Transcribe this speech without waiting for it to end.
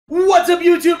What's up,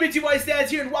 YouTube? It's your boy Stats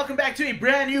here, and welcome back to a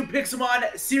brand new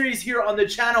Pixelmon series here on the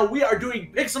channel. We are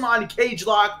doing Pixelmon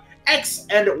Cagelocke X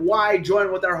and Y,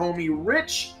 joined with our homie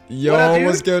Richj. Yo,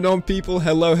 what's going on, people?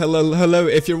 Hello, hello, hello.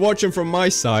 If you're watching from my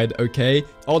side, okay,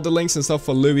 all the links and stuff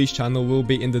for Louie's channel will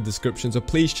be in the description, so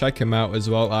please check him out as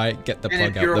well. I get the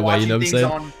plug out the way, you know what I'm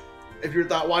saying? If you're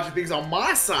watching things on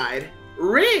my side,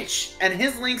 Richj and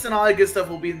his links and all that good stuff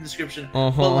will be in the description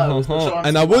below.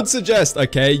 And I would suggest,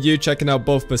 okay, you checking out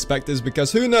both perspectives,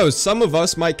 because who knows, some of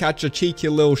us might catch a cheeky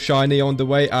little shiny on the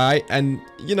way, and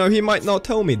you know, he might not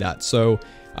tell me that, so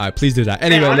please do that.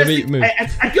 Anyway, honestly, let me move.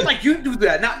 I feel like you do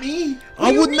that, not me.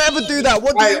 I would never do that.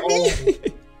 What do you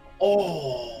mean?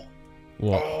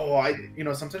 What?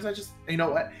 Sometimes I just, you know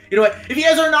what? If you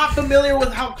guys are not familiar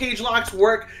with how Cagelocks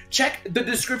work, check the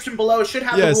description below. It should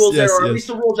have the rules there, or at least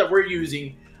the rules that we're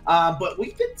using. But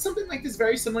we did something like this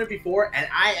very similar before, and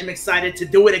I am excited to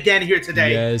do it again here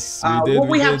today. Yes, we did. What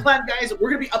we have planned, guys, we're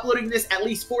going to be uploading this at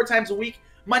least 4 times a week,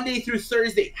 Monday through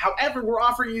Thursday. However, we're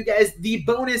offering you guys the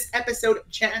bonus episode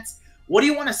chance. What do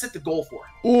you want to set the goal for?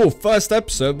 Oh, first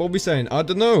episode, what are we saying? I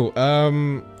don't know.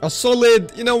 A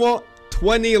solid, you know what?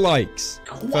 20 likes.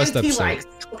 20 first episode. Likes.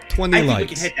 20 likes. We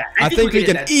can hit that. I think we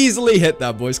can easily hit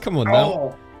that, boys. Come on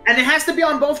now. And it has to be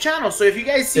on both channels. So if you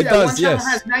guys see that one channel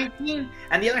has 19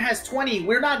 and the other has 20,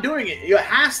 we're not doing it. It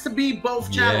has to be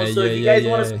both channels. So if you guys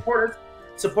want to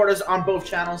support us on both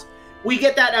channels. We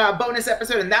get that bonus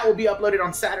episode, and that will be uploaded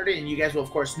on Saturday, and you guys will, of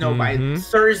course, know by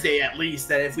Thursday at least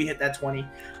that if we hit that 20.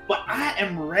 But I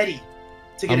am ready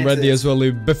to get into ready this. as well,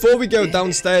 Lou. Before we go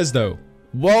downstairs, though,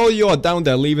 while you're down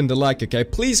there leaving the like, okay,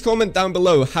 please comment down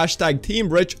below hashtag Team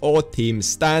Richj or Team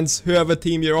Stans, whoever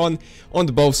team you're on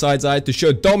the both sides, to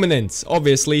show dominance.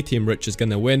 Obviously, Team Richj is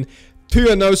gonna win.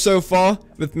 2-0 so far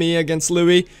with me against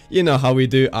Louie. You know how we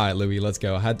do. Alright, Louie, let's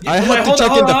go. I had to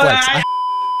check in the flex.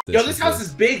 Yo, this house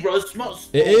is big, bro.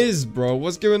 It is, bro.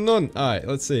 What's going on? Alright,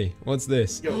 let's see. What's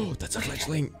this? Oh, that's a flex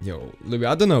link. Yo, Louie,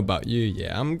 I don't know about you.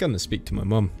 Yeah, I'm gonna speak to my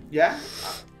mum. Yeah?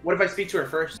 What if I speak to her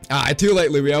first? Too late,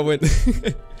 Louie. I went.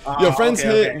 Your friends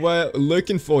here were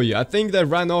looking for you. I think they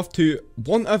ran off to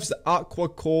one of the Aqua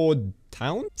Core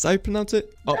town. Is that how you pronounce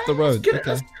it? Up the road. Okay.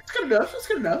 That's good enough. That's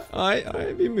good enough.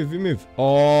 Alright, we move.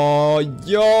 Oh,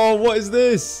 yo, what is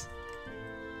this?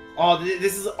 Oh,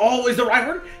 this is is the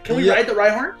Rhyhorn? Can we ride the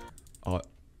Rhyhorn? Oh,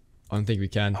 I don't think we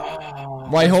can.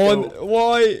 Rhyhorn,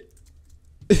 why?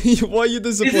 Why are you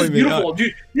disappointing me? This is beautiful,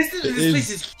 dude. This place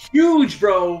is huge,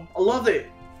 bro. I love it.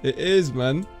 It is,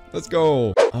 man. Let's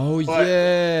go. Oh,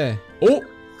 yeah. Oh,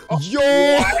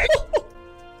 yo.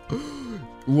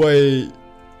 Wait,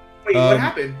 what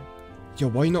happened? Yo,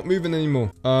 why are you not moving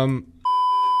anymore?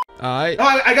 I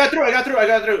got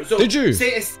through. So did you?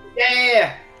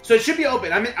 Yeah. So it should be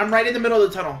open. I'm right in the middle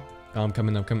of the tunnel. Oh, I'm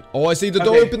coming. Oh, I see the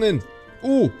door opening.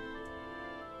 Ooh.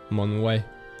 I'm on the way.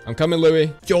 I'm coming,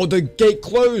 Louie. Yo, the gate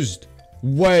closed.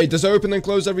 Wait, does it open and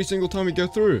close every single time we go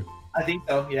through? I think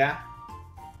so, yeah.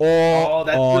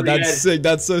 That's sick.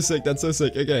 That's so sick.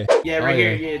 Okay. Yeah, right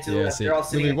here. Yeah, to the left. They're all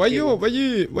sitting.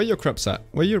 Louie, where your creps at?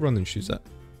 Where your running shoes at?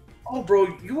 Oh,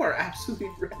 bro, you are absolutely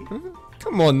right.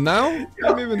 Come on now.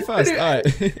 You're moving fast. Alright.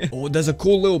 Oh, there's a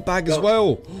cool little bag as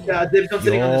well. Yeah, I'm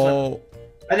sitting on this one.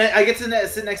 And then I get to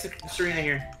sit next to Serena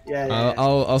here. Yeah.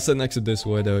 I'll sit next to this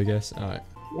weirdo, I guess. Alright.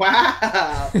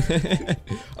 Wow.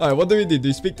 Alright, what do we do? Do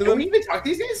you speak to them? Can we even talk to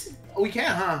these guys? Oh, we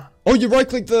can, huh? Oh, you right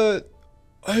click the...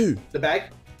 Oh. The bag?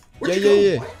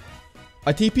 Yeah. What?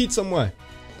 I TP'd somewhere.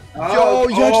 Oh,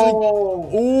 yo, you actually...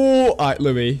 Oh, alright,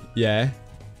 Louie. Yeah.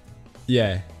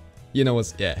 You know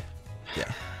what's... Yeah.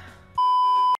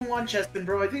 One Chespin,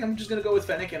 bro. I think I'm just gonna go with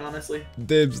Fennekin, honestly.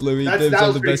 Dibs, Louie. Dibs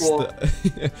are the best. Cool.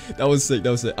 That was sick.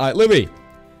 Alright, Louie.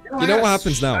 You know what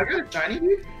happens now? I got a shiny,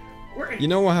 dude. You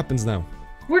know what happens now?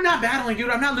 We're not battling, dude.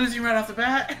 I'm not losing right off the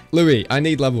bat. Louie, I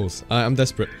need levels. I'm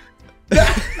desperate.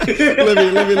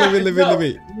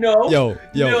 Louie. No. Yo.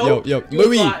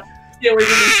 Louie. Stay away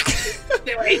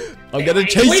from me. I'm gonna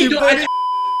chase you, buddy.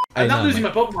 I'm not losing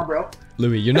my Pokemon, bro.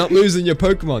 Louie, you're not losing your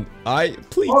Pokemon.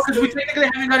 Please. Oh, because we technically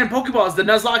haven't gotten Pokeballs. The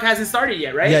Nuzlocke hasn't started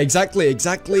yet, right? Yeah, exactly.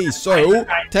 So,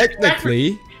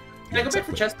 technically... Can I go back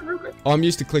for Chester real quick? Oh, I'm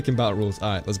used to clicking battle rules.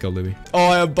 Alright, let's go, Louie. Oh,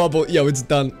 I have bubble. Yo, it's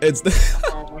done.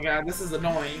 Oh my god, this is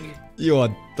annoying. You are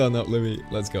done up, Louie.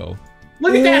 Let's go.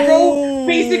 Look at that, bro.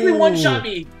 Basically one-shot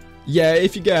me. Yeah,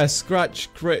 if you get a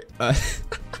scratch crit...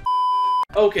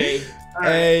 Okay.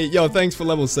 Hey, yo, thanks for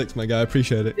level 6, my guy. I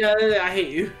appreciate it. Yeah, I hate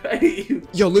you.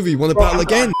 Yo, Louie, want to battle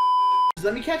again?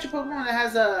 Let me catch a Pokemon that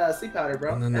has a sleep powder,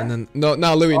 bro.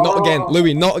 No, Louie, not again.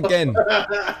 Louie, not again.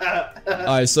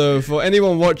 Alright, so for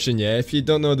anyone watching, yeah, if you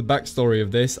don't know the backstory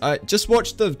of this, just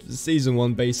watch the season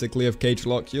 1 basically of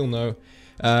Cagelocke, you'll know.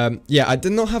 Yeah, I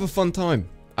did not have a fun time.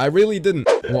 I really didn't.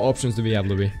 What options do we have,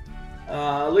 Louis?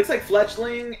 Looks like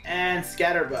Fletchling and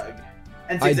Scatterbug.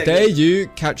 And I dare you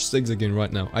catch Zigzagoon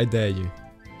right now. I dare you.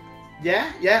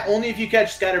 Yeah, only if you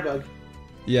catch Scatterbug.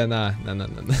 Yeah, nah.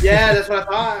 Yeah, that's what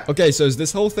I thought. Okay, so is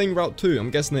this whole thing Route 2?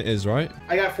 I'm guessing it is, right?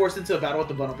 I got forced into a battle with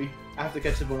the Bunnelby. I have to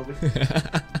catch the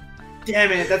Bunnelby.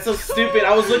 Damn it, that's so stupid.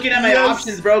 I was looking at my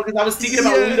options, bro, because I was thinking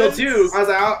about Weedle too. I was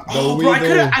like, oh, bro, I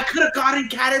could have gotten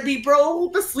Caterpie, bro.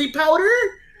 The sleep powder.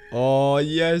 Oh,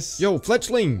 yes. Yo,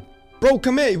 Fletchling. Bro,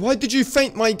 come here. Why did you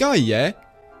faint my guy, yeah?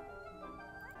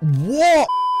 What?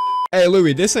 Hey,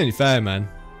 Louis, this ain't fair, man.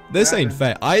 This ain't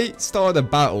fair. I started a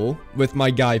battle with my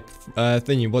guy,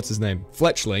 thingy, what's his name?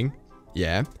 Fletchling.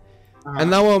 Yeah. And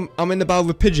now I'm in the battle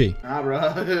with Pidgey. Nah, bro.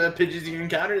 Pidgey's your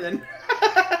encounter then.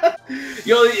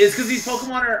 Yo, it's because these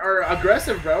Pokemon are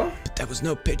aggressive, bro. But there was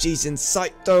no Pidgeys in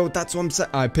sight, though. That's what I'm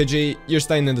saying. Alright, Pidgey, you're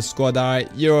staying in the squad, alright?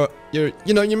 You're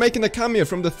making a cameo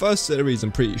from the first series,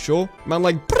 I'm pretty sure. Man,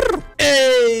 like, brrr,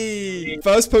 hey!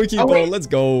 First Pokeball, let's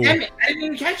go. Damn it, I didn't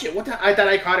even catch it. What the? I thought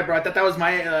I caught it, bro. I thought that was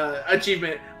my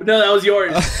achievement. But no, that was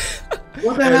yours.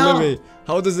 What the hell? Louis,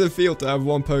 how does it feel to have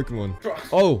one Pokemon?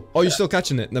 Oh, you're still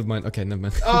catching it. Never mind. Okay, never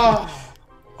mind. Oh.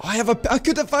 I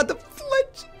could have had the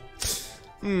Fletch.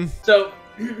 So,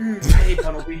 I hate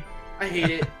Bunnelby. I hate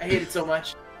it. I hate it so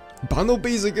much.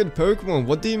 Bunnelby's a good Pokemon.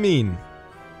 What do you mean?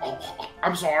 Oh,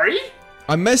 I'm sorry?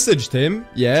 I messaged him,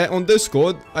 yeah, on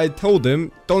Discord. I told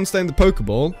him, don't stay in the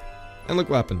Pokeball. And look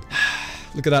what happened.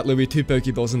 Look at that, Louis. 2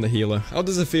 Pokeballs in the healer. How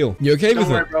does it feel? You okay with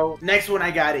it? Bro. Next one, I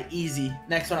got it easy.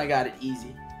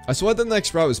 I swear the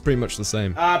next route is pretty much the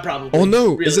same. Probably. Oh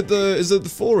no, really? Is it the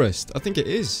forest? I think it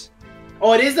is.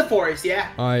 Oh, it is the forest,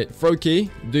 yeah. Alright, Froakie,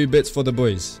 do bits for the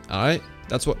boys. Alright,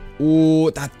 that's what.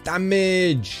 Oh, that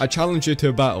damage. I challenge you to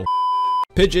a battle.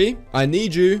 Pidgey, I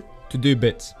need you to do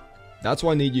bits. That's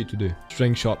what I need you to do.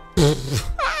 String shot.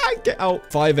 Get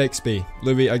out. 5 XP.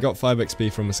 Louis, I got 5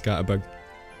 XP from a Scatterbug.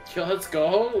 Yo, let's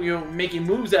go. You're making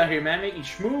moves out here, man. Making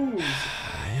schmoves.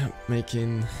 Yeah,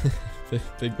 making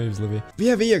big moves, Louis. We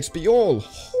have EXP all.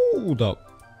 Hold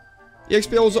up.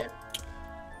 EXP all's up.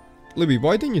 Louis,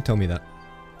 why didn't you tell me that?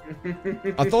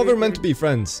 I thought we were meant to be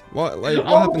friends. What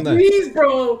happened there? Please,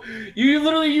 bro. You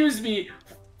literally used me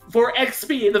for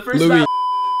XP in the first battle.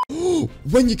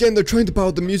 When you get in the train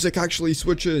battle, the music actually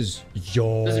switches.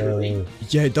 Yo. Does it really?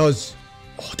 Yeah, it does.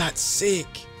 Oh, that's sick.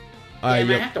 Yeah,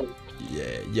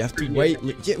 you have to wait.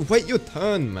 Yeah, wait your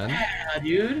turn, man. Yeah,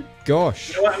 dude. Gosh.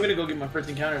 You know what? I'm gonna go get my first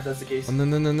encounter if that's the case. Oh, no,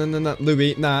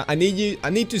 Louis. Nah, I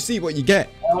need to see what you get.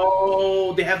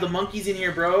 Oh, they have the monkeys in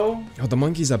here, bro. Oh, the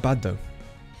monkeys are bad though.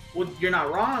 Well, you're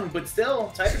not wrong, but still,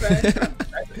 type it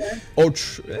bad. Oh,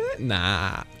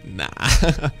 nah.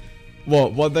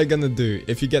 What they're gonna do,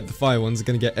 if you get the fire ones, they're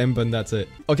gonna get Ember and that's it.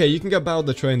 Okay, you can go battle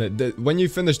the trainer. When you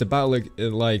finish the battle, it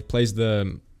like plays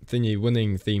the thingy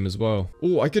winning theme as well.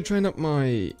 Oh, I could train up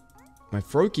my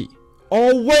Froakie.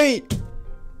 Oh, wait!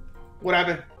 What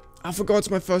happened? I forgot it's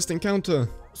my first encounter.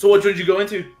 So which one did you go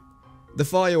into? The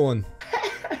fire one.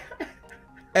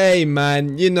 Hey,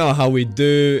 man, you know how we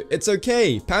do. It's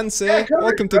okay. Panzer,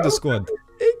 welcome to the squad.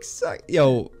 Exactly.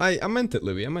 Yo, I meant it,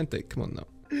 Louis. I meant it. Come on now.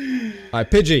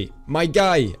 Alright, Pidgey, my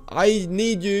guy, I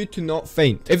need you to not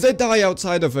faint. If they die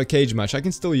outside of a cage match, I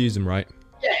can still use them, right?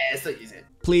 Yeah, still use it.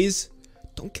 Please,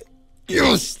 don't get...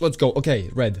 Yes! Let's go. Okay,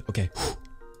 red. Okay.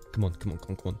 Come on.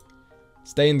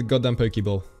 Stay in the goddamn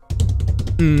Pokeball.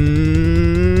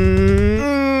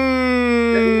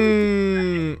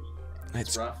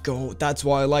 Let's go. That's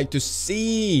what I like to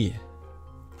see.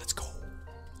 Let's go.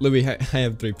 Louis, I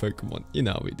have 3 Pokemon. You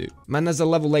know how we do. Man, there's a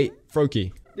level 8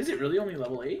 Froakie. Is it really only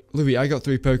level 8? Louis, I got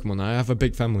 3 Pokemon. I have a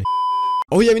big family.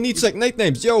 Oh yeah, we need to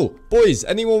nicknames. Yo, boys,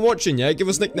 anyone watching, yeah? Give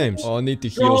us nicknames. Oh, I need to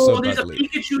heal so badly. There's a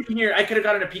Pikachu in here. I could have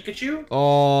gotten a Pikachu.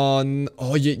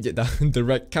 Oh, yeah, that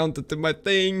direct counter to my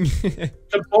thing.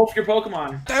 To both your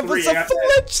Pokemon. That was a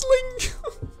Fletchling.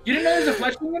 You didn't know there's a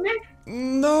Fletchling in there?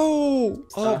 No.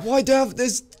 Oh, why do I have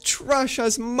this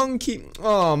trash-ass monkey?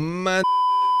 Oh, man.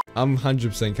 I'm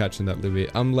 100% catching that, Louis.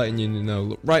 I'm letting you know.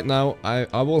 Look, right now,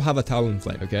 I will have a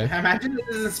Talonflame, okay? Imagine it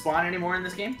doesn't spawn anymore in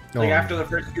this game. Like after the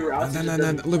first few rounds. No,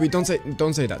 Louis, don't say that.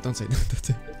 Don't say that.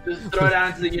 Just throw it out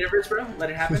into the universe, bro. Let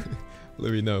it happen.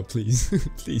 Louis, no, please.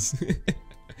 Please.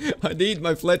 I need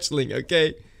my Fletchling,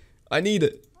 okay? I need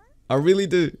it. I really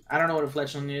do. I don't know what a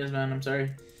Fletchling is, man. I'm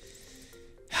sorry.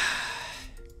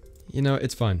 You know,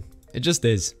 it's fine. It just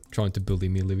is. Trying to bully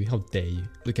me, Louis. How dare you?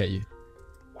 Look at you.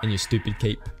 And your stupid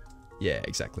cape. Yeah,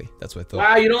 exactly. That's what I thought.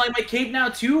 Wow, you don't like my cape now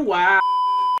too? Wow.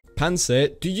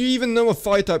 Panzer, do you even know a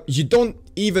fire type? You don't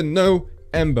even know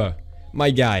Ember.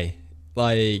 My guy.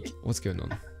 Like, what's going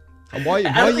on? Why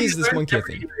is this monkey a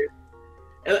thing?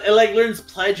 It like learns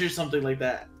pledge or something like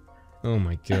that. Oh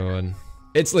my god.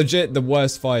 It's legit the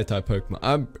worst fire type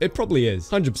Pokemon. It probably is.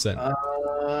 100%.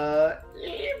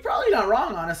 You're probably not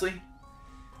wrong, honestly.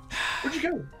 Where'd you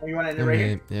go? Oh, you want to end it right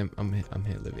here? Yeah, I'm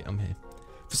here, Libby. I'm here.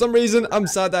 For some reason, I'm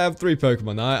sad I have 3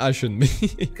 Pokemon. I shouldn't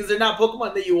be. Because they're not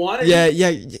Pokemon that you wanted?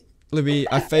 Yeah. Libby,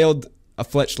 I failed a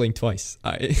fletchling twice.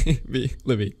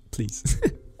 Libby, please.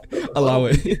 Allow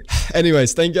it.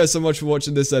 Anyways, thank you guys so much for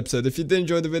watching this episode. If you did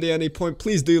enjoy the video at any point,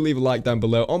 please do leave a like down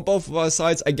below on both of our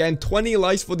sides. Again, 20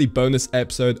 likes for the bonus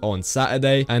episode on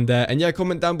Saturday. And yeah,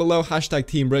 comment down below hashtag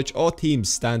Team Richj or Team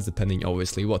Stans, depending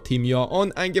obviously what team you are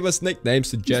on, and give us nickname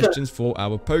suggestions for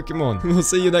our Pokemon. We'll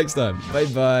see you next time. Bye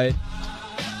bye.